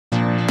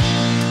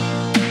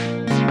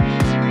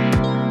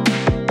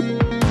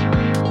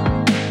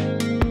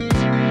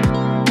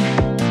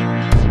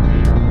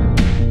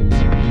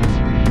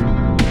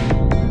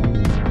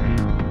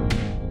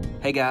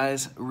Hey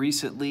guys,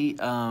 recently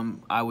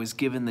I was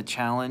given the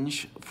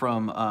challenge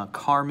from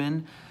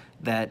Carmen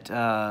that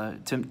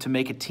to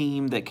make a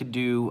team that could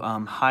do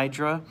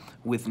Hydra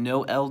with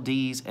no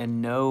LDs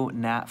and no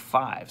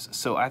Nat5s.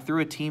 So I threw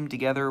a team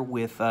together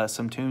with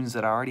some tunes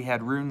that I already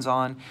had runes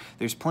on.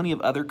 There's plenty of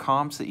other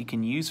comps that you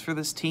can use for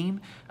this team,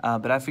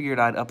 but I figured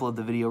I'd upload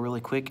the video really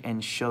quick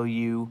and show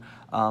you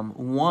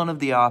one of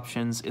the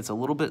options. It's a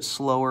little bit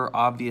slower,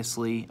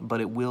 obviously,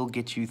 but it will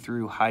get you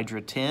through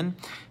Hydra 10.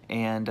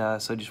 And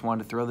so just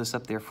wanted to throw this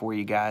up there for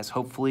you guys.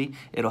 Hopefully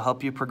it'll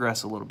help you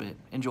progress a little bit.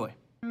 Enjoy.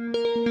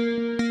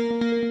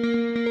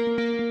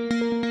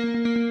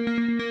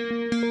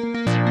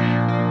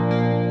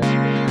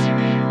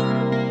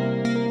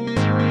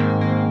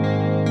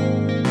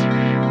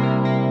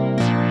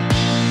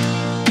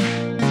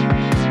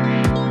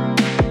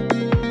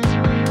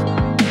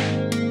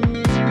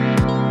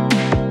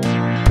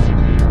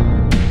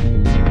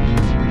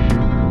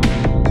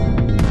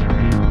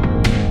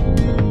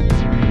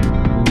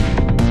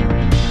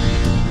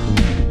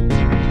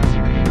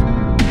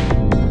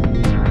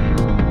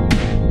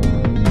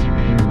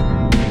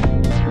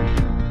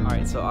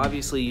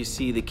 Obviously you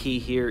see the key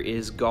here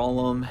is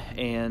Golem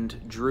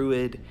and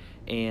Druid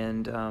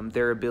and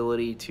their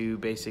ability to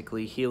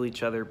basically heal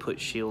each other, put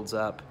shields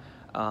up,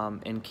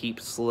 and keep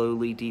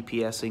slowly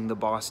DPSing the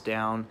boss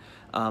down.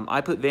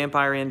 I put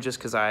Vampire in just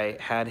because I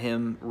had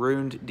him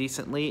runed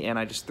decently and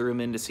I just threw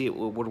him in to see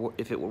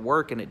if it would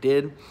work, and it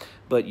did.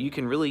 But you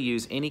can really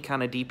use any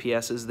kind of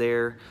DPSs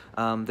there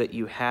that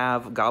you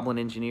have. Goblin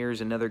Engineer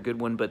is another good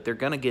one, but they're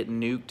going to get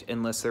nuked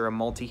unless they're a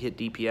multi-hit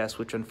DPS,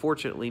 which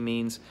unfortunately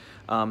means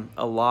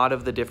a lot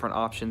of the different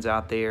options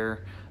out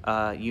there,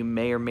 you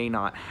may or may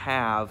not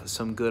have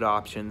some good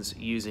options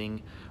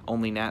using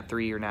only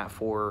Nat3 or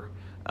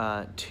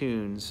Nat4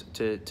 tunes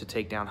to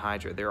take down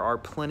Hydra. There are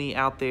plenty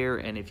out there,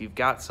 and if you've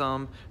got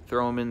some,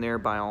 throw them in there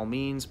by all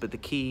means, but the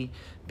key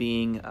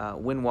being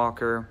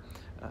Windwalker,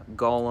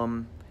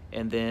 Golem,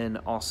 and then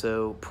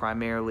also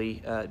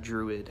primarily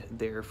Druid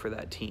there for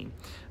that team.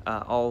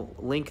 I'll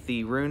link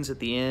the runes at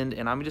the end,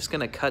 and I'm just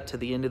going to cut to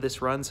the end of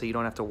this run so you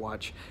don't have to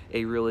watch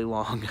a really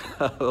long,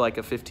 like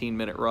a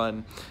 15-minute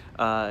run,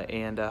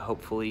 and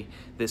hopefully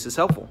this is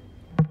helpful.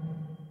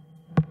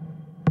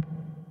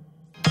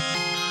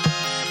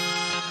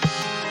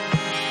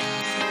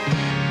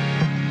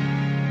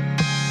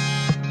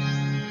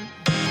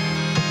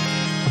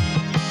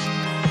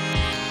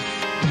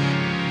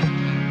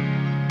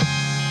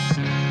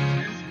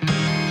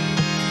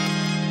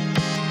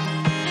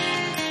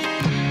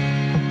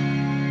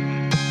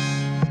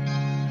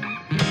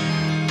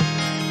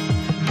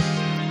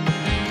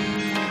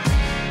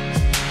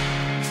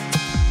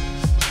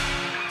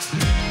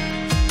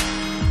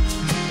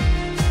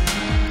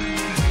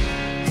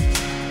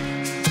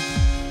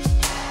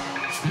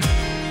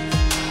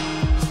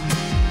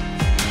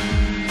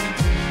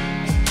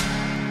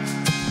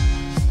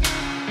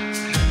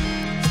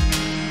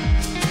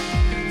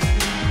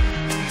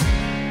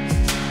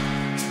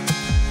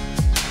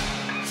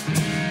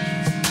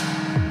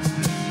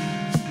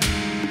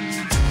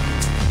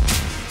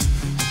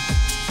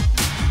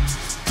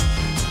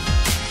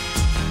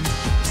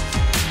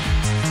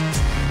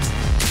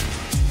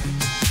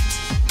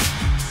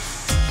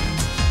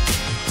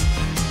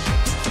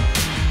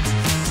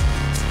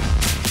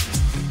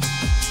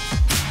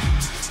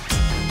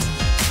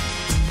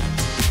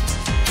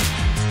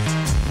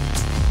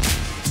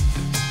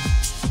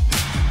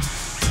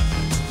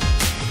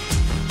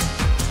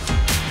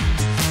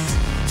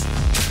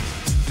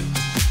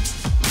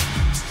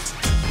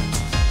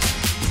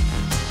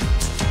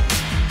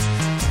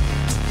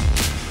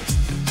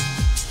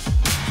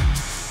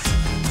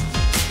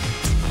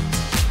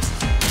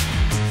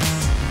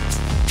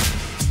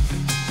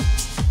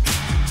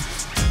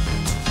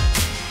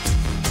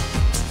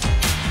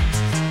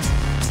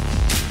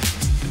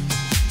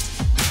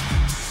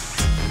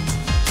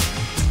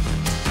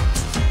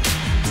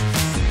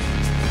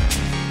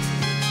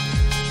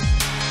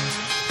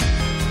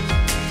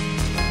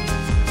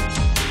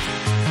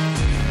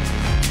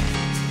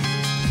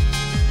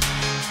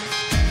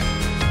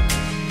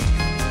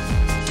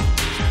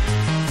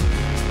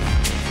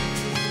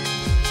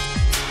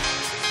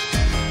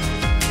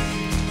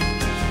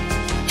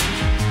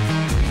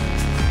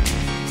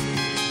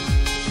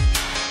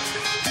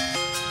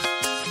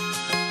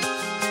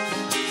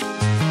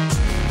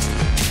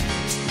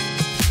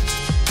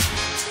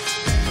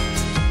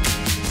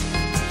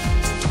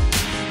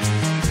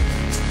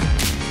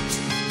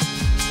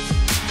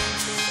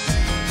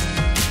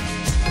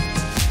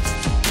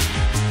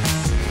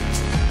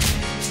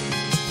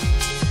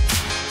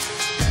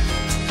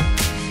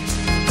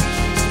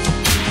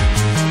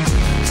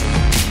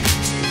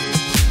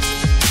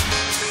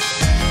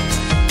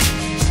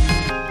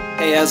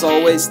 Hey, as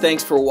always,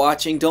 thanks for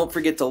watching. Don't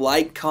forget to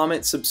like,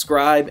 comment,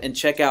 subscribe, and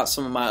check out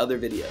some of my other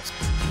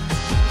videos.